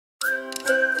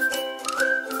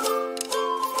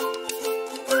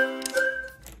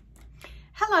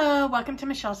welcome to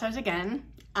Michelle Sews Again.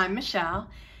 I'm Michelle.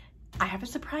 I have a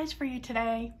surprise for you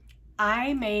today.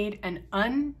 I made an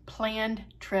unplanned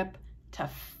trip to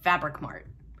Fabric Mart.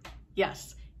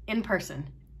 Yes, in person,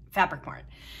 Fabric Mart.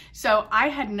 So I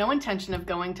had no intention of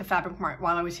going to Fabric Mart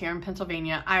while I was here in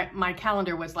Pennsylvania. My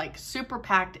calendar was like super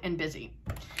packed and busy.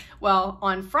 Well,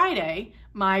 on Friday,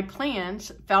 my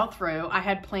plans fell through. I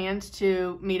had plans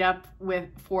to meet up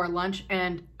for lunch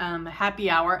and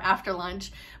happy hour after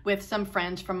lunch with some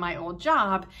friends from my old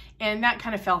job, and that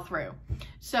kind of fell through.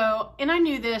 So, and I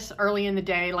knew this early in the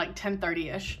day, like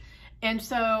 10:30-ish. And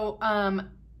so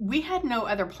we had no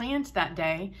other plans that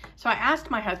day. So I asked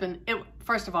my husband,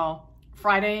 first of all,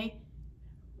 Friday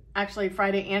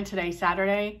and today,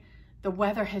 Saturday, the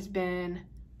weather has been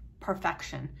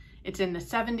perfection. It's in the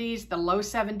 70s, the low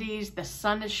 70s, the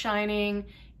sun is shining.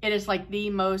 It is like the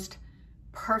most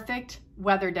perfect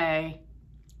weather day.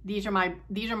 These are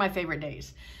my favorite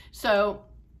days. So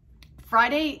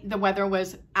Friday, the weather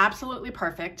was absolutely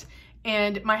perfect.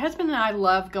 And my husband and I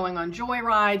love going on joy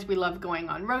rides. We love going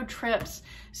on road trips.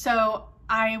 So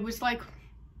I was like,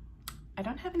 I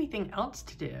don't have anything else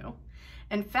to do.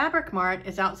 And Fabric Mart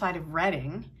is outside of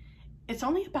Reading. It's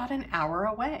only about an hour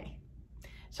away.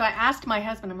 So I asked my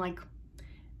husband, I'm like,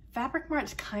 Fabric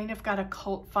Mart's kind of got a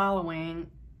cult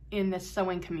following in the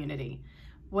sewing community.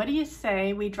 What do you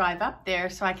say we drive up there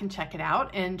so I can check it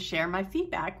out and share my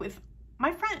feedback with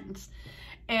my friends?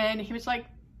 And he was like,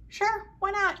 sure,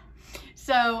 why not?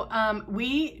 So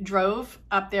we drove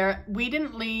up there. We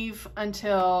didn't leave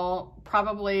until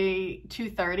probably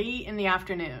 2:30 in the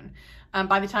afternoon.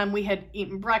 By the time we had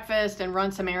eaten breakfast and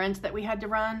run some errands that we had to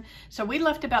run. So we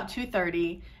left about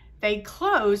 2:30. They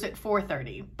close at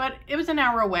 4:30, but it was an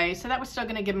hour away, so that was still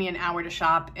gonna give me an hour to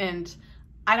shop, and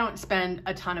I don't spend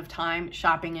a ton of time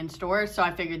shopping in stores, so I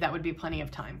figured that would be plenty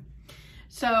of time.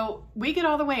 So we get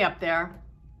all the way up there.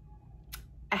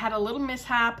 I had a little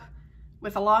mishap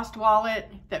with a lost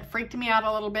wallet that freaked me out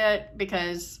a little bit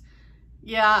because,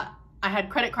 yeah, I had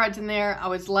credit cards in there. I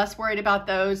was less worried about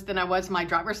those than I was my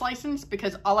driver's license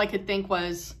because all I could think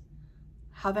was,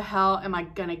 how the hell am I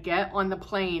gonna get on the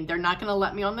plane? They're not gonna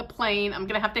let me on the plane. I'm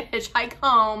gonna have to hitchhike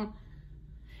home.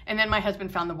 And then my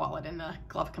husband found the wallet in the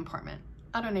glove compartment.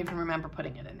 I don't even remember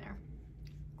putting it in there.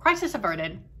 Crisis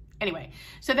averted. Anyway,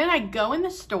 so then I go in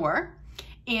the store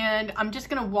and I'm just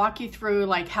gonna walk you through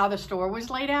like how the store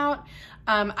was laid out.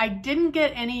 I didn't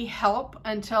get any help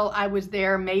until I was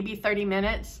there maybe 30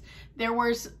 minutes. They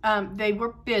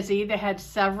were busy. They had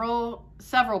several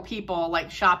people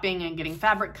like shopping and getting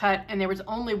fabric cut, and there was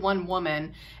only one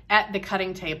woman at the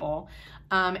cutting table.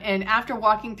 And after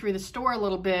walking through the store a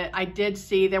little bit, I did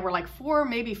see there were like 4,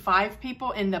 maybe 5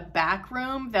 people in the back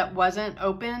room that wasn't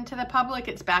open to the public.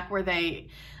 It's back where they,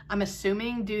 I'm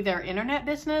assuming, do their internet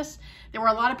business. There were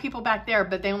a lot of people back there,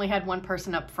 but they only had one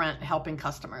person up front helping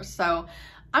customers. So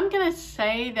I'm gonna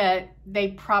say that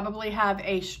they probably have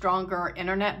a stronger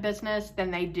internet business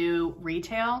than they do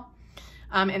retail.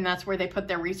 And that's where they put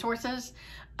their resources.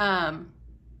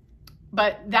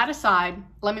 But that aside,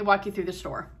 let me walk you through the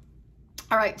store.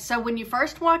 All right, so when you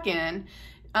first walk in,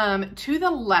 to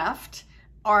the left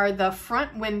are the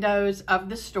front windows of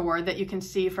the store that you can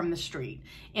see from the street.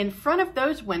 In front of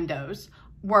those windows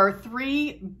were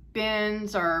 3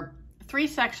 bins or 3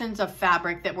 sections of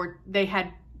fabric that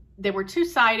they were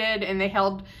two-sided and they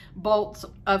held bolts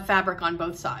of fabric on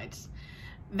both sides.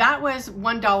 That was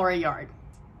 $1 a yard.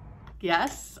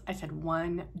 Yes, I said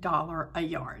 $1 a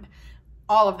yard.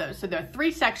 All of those. So there are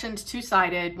 3 sections,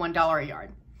 two-sided, $1 a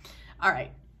yard. All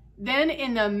right. Then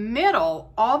in the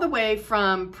middle, all the way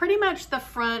from pretty much the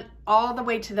front all the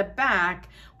way to the back,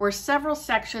 were several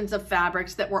sections of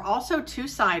fabrics that were also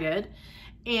two-sided,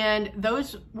 and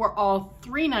those were all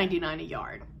 $3.99 a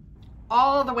yard,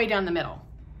 all the way down the middle.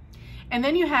 And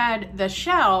then you had the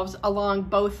shelves along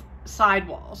both side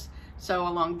walls. So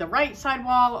along the right side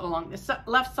wall, along the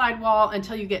left side wall,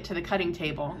 until you get to the cutting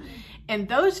table. And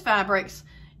those fabrics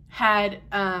had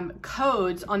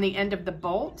codes on the end of the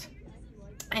bolt,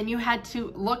 and you had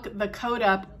to look the code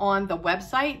up on the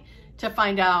website to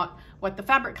find out what the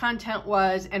fabric content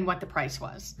was and what the price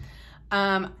was.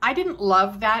 I didn't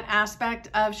love that aspect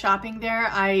of shopping there.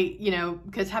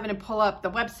 Because having to pull up the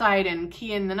website and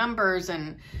key in the numbers,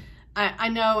 and I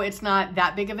know it's not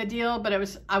that big of a deal, but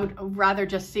I would rather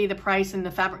just see the price and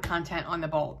the fabric content on the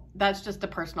bolt. That's just a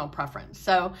personal preference.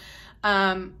 So,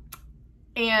 and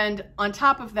on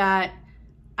top of that,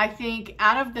 I think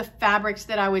out of the fabrics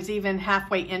that I was even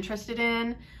halfway interested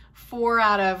in, 4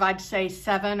 out of, I'd say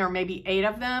 7 or maybe 8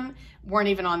 of them weren't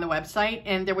even on the website,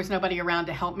 and there was nobody around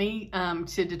to help me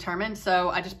to determine. So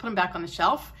I just put them back on the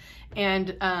shelf,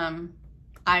 and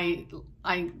I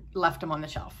left them on the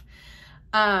shelf.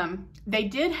 They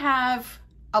did have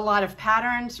a lot of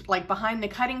patterns, like behind the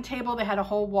cutting table, they had a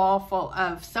whole wall full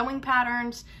of sewing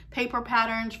patterns, paper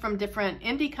patterns from different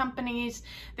indie companies.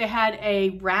 They had a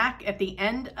rack at the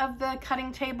end of the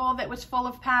cutting table that was full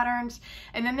of patterns.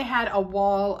 And then they had a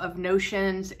wall of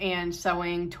notions and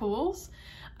sewing tools.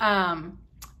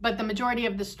 But the majority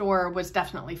of the store was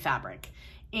definitely fabric.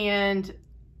 And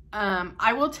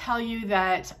I will tell you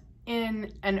that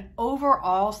in an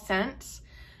overall sense,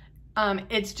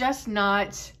 it's just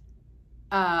not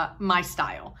my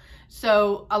style.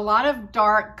 So a lot of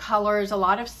dark colors, a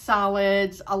lot of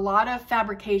solids, a lot of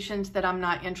fabrications that I'm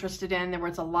not interested in. There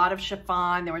was a lot of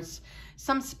chiffon, there was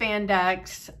some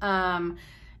spandex,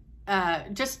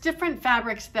 just different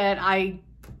fabrics that I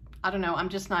don't know, I'm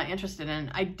just not interested in.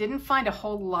 I didn't find a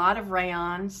whole lot of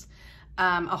rayons,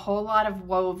 a whole lot of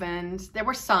wovens. There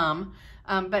were some,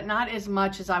 but not as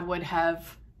much as I would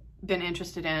have been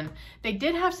interested in. They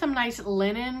did have some nice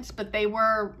linens, but they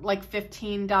were like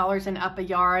 $15 and up a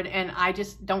yard, and I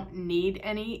just don't need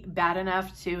any bad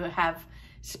enough to have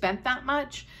spent that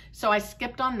much. So I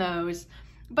skipped on those.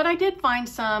 But I did find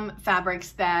some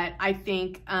fabrics that I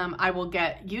think I will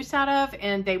get use out of,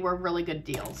 and they were really good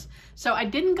deals. So I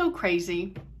didn't go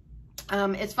crazy.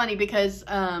 It's funny because,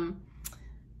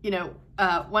 you know,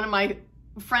 one of my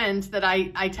friends that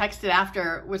I texted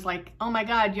after was like, oh my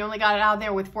God, you only got it out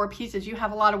there with 4 pieces. You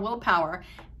have a lot of willpower.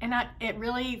 And it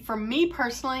really, for me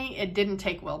personally, it didn't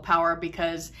take willpower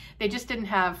because they just didn't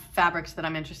have fabrics that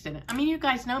I'm interested in. I mean, you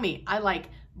guys know me. I like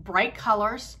bright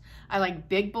colors. I like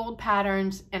big, bold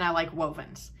patterns, and I like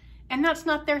wovens. And that's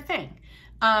not their thing.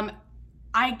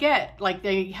 I get, like,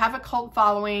 they have a cult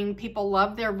following. People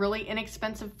love their really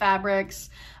inexpensive fabrics.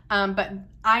 But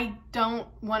I don't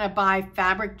want to buy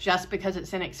fabric just because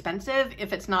it's inexpensive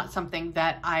if it's not something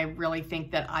that I really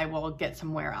think that I will get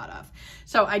some wear out of.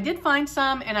 So I did find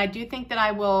some, and I do think that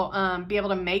I will be able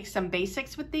to make some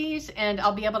basics with these, and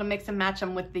I'll be able to mix and match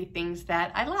them with the things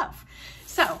that I love.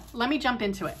 So let me jump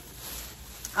into it.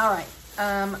 All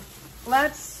right,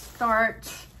 let's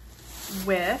start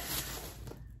with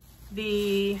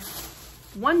the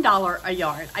 $1 a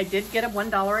yard. I did get a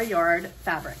 $1 a yard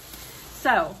fabric.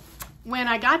 So when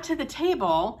I got to the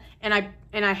table and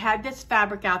I had this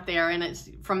fabric out there, and it's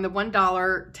from the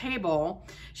 $1 table,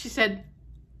 she said,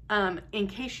 in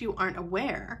case you aren't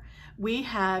aware, we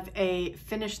have a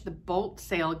finish the bolt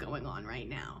sale going on right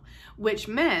now, which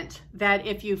meant that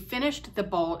if you finished the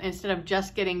bolt, instead of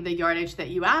just getting the yardage that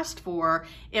you asked for,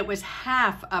 it was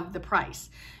half of the price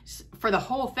for the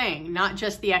whole thing, not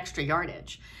just the extra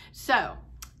yardage. So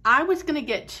I was gonna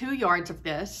get 2 yards of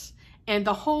this, and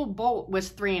the whole bolt was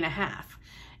 3.5.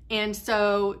 And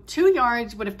so 2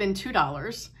 yards would have been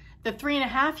 $2. The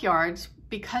 3.5 yards,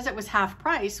 because it was half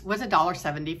price, was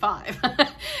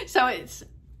 $1.75. So it's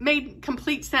made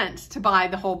complete sense to buy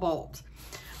the whole bolt.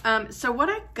 So what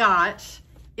I got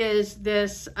is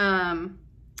this,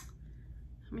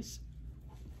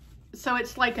 so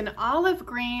it's like an olive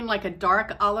green, like a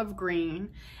dark olive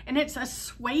green, and it's a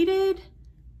suede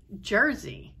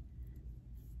jersey.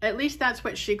 At least that's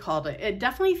what she called it. It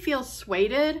definitely feels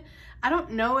sueded. I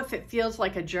don't know if it feels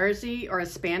like a jersey or a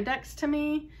spandex to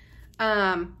me.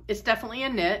 It's definitely a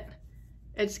knit.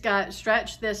 It's got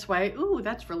stretch this way. Ooh,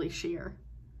 that's really sheer.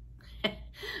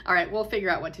 All right, we'll figure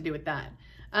out what to do with that.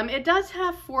 It does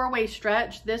have 4-way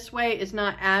stretch. This way is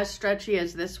not as stretchy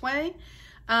as this way.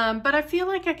 But I feel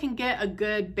like I can get a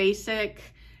good basic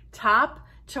top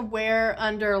to wear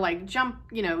under like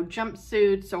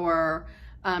jumpsuits or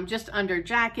just under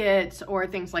jackets or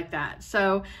things like that.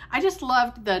 So I just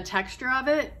loved the texture of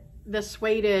it. The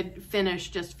suede finish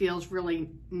just feels really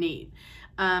neat.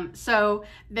 So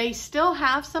they still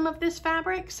have some of this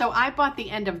fabric. So I bought the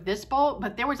end of this bolt,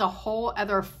 but there was a whole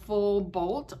other full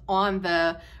bolt on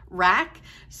the rack.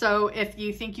 So if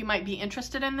you think you might be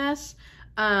interested in this,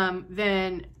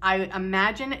 then I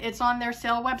imagine it's on their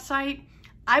sale website.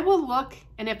 I will look,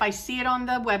 and if I see it on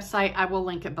the website, I will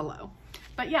link it below.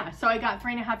 But yeah, so I got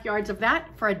 3.5 yards of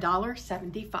that for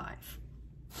 $1.75.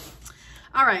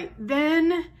 All right,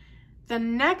 then the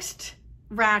next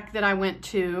rack that I went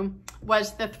to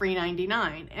was the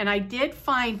 $3.99, and I did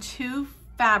find 2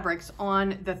 fabrics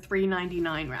on the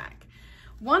 $3.99 rack.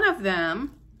 One of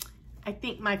them, I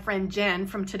think my friend Jen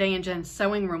from Today in Jen's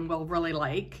Sewing Room will really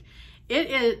like.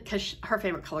 It is, because her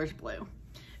favorite color is blue.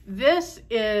 This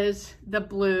is the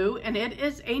blue, and it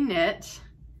is a knit.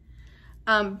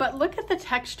 But look at the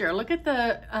texture, look at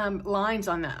the lines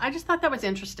on that. I just thought that was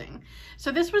interesting.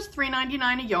 So this was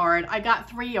 $3.99 a yard. I got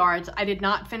 3 yards. I did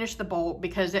not finish the bolt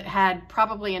because it had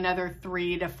probably another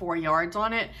 3 to 4 yards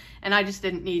on it, and I just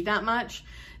didn't need that much.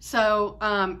 So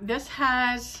this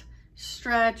has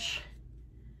stretch.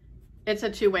 It's a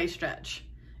 2-way stretch.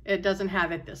 It doesn't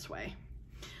have it this way.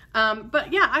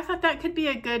 But yeah, I thought that could be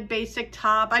a good basic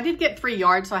top. I did get 3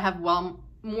 yards, so I have well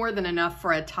more than enough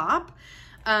for a top.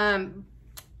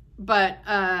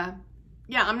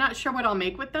 Yeah, I'm not sure what I'll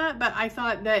make with that, but I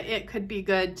thought that it could be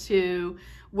good to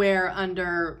wear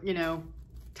under, you know,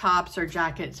 tops or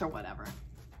jackets or whatever.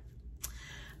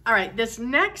 All right, this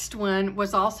next one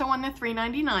was also on the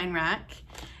 $3.99 rack,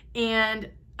 and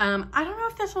I don't know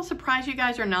if this will surprise you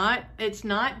guys or not. It's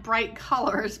not bright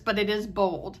colors, but it is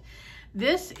bold.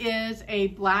 This is a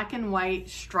black and white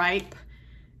stripe.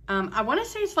 I want to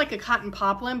say it's like a cotton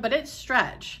poplin, but it's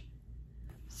stretch.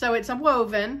 So it's a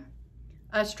woven,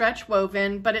 a stretch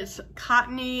woven, but it's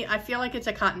cottony. I feel like it's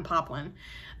a cotton poplin.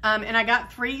 And I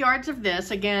got 3 yards of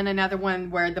this. Again, another one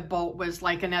where the bolt was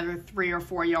like another 3 or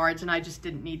 4 yards and I just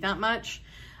didn't need that much.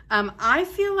 I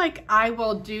feel like I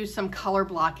will do some color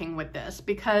blocking with this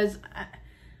because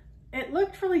it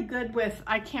looked really good with,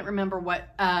 I can't remember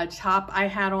what top I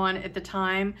had on at the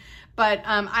time, but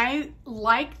I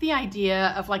like the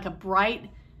idea of like a bright,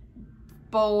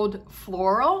 bold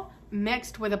floral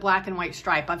mixed with a black and white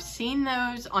stripe. I've seen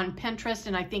those on Pinterest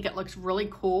and I think it looks really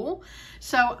cool.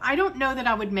 So I don't know that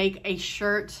I would make a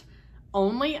shirt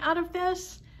only out of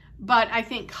this, but I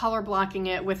think color blocking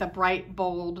it with a bright,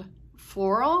 bold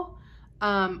floral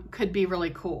could be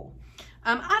really cool.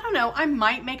 I don't know, I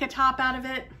might make a top out of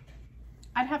it.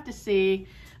 I'd have to see.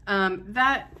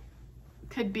 That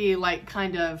could be like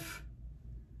kind of,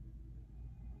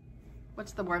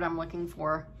 what's the word I'm looking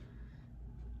for?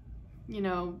 You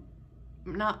know,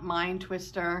 not mind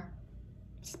twister,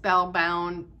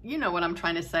 spellbound, you know what I'm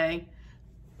trying to say.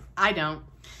 I don't.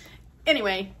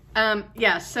 Anyway,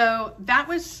 yeah, so that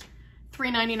was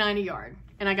 $3.99 a yard,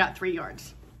 and I got 3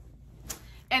 yards.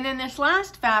 And then this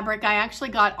last fabric I actually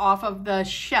got off of the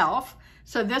shelf.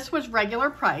 So this was regular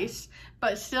price,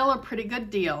 but still a pretty good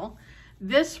deal.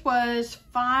 This was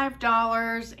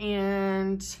 $5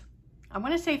 and I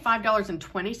want to say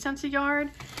 $5.20 a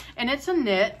yard, and it's a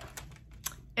knit.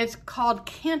 It's called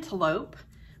Cantaloupe,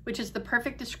 which is the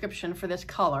perfect description for this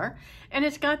color. And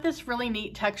it's got this really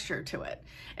neat texture to it.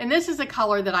 And this is a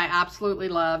color that I absolutely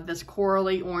love, this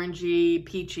corally, orangey,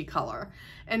 peachy color.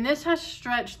 And this has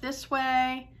stretch this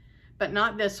way, but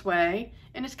not this way.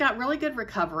 And it's got really good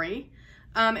recovery.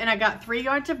 And I got 3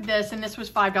 yards of this, and this was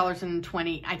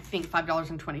 $5.20, I think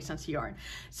 $5.20 a yard.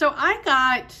 So I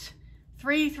got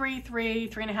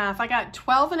 3.5. I got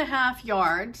 12.5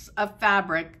 yards of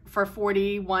fabric for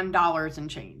 $41 and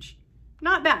change.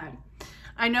 Not bad.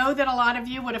 I know that a lot of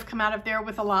you would have come out of there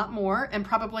with a lot more, and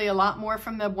probably a lot more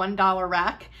from the $1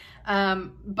 rack,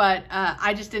 but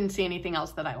I just didn't see anything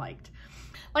else that I liked.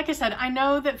 Like I said, I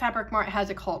know that Fabric Mart has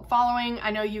a cult following.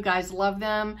 I know you guys love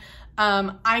them.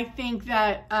 I think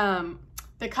that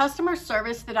the customer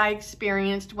service that I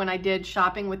experienced when I did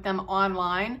shopping with them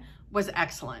online was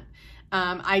excellent.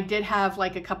 I did have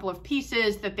like a couple of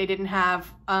pieces that they didn't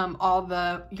have all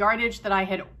the yardage that I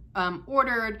had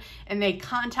ordered, and they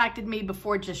contacted me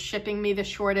before just shipping me the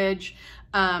shortage.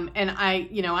 And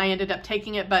I ended up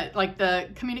taking it, but like the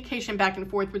communication back and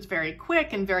forth was very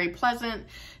quick and very pleasant.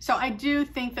 So I do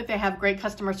think that they have great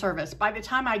customer service. By the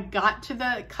time I got to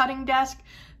the cutting desk,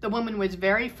 the woman was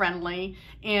very friendly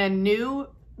and knew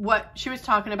what she was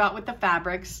talking about with the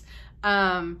fabrics.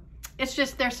 It's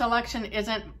just their selection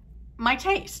isn't my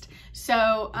taste.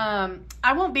 So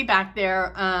I won't be back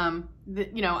there.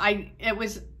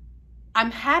 I'm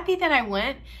happy that I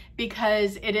went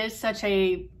because it is such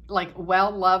a like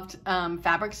well-loved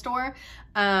fabric store.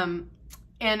 And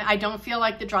I don't feel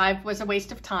like the drive was a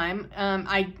waste of time.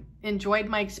 I enjoyed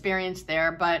my experience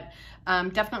there, but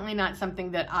definitely not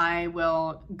something that I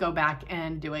will go back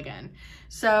and do again.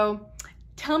 So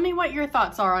tell me what your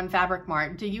thoughts are on Fabric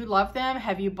Mart. Do you love them?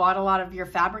 Have you bought a lot of your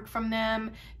fabric from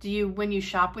them? When you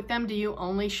shop with them, do you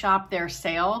only shop their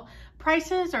sale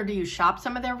prices, or do you shop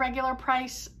some of their regular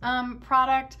price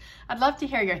product? I'd love to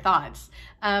hear your thoughts.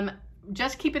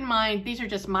 Just keep in mind, these are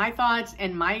just my thoughts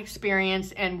and my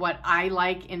experience and what I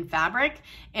like in fabric.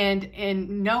 And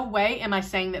in no way am I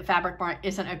saying that Fabric Mart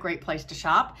isn't a great place to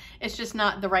shop. It's just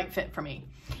not the right fit for me.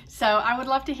 So I would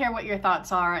love to hear what your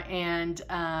thoughts are. And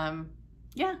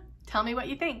yeah, Tell me what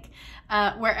you think.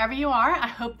 Wherever you are, I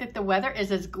hope that the weather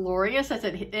is as glorious as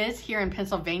it is here in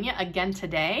Pennsylvania again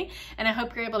today, and I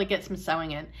hope you're able to get some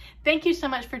sewing in. Thank you so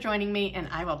much for joining me, and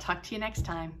I will talk to you next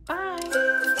time.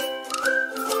 Bye.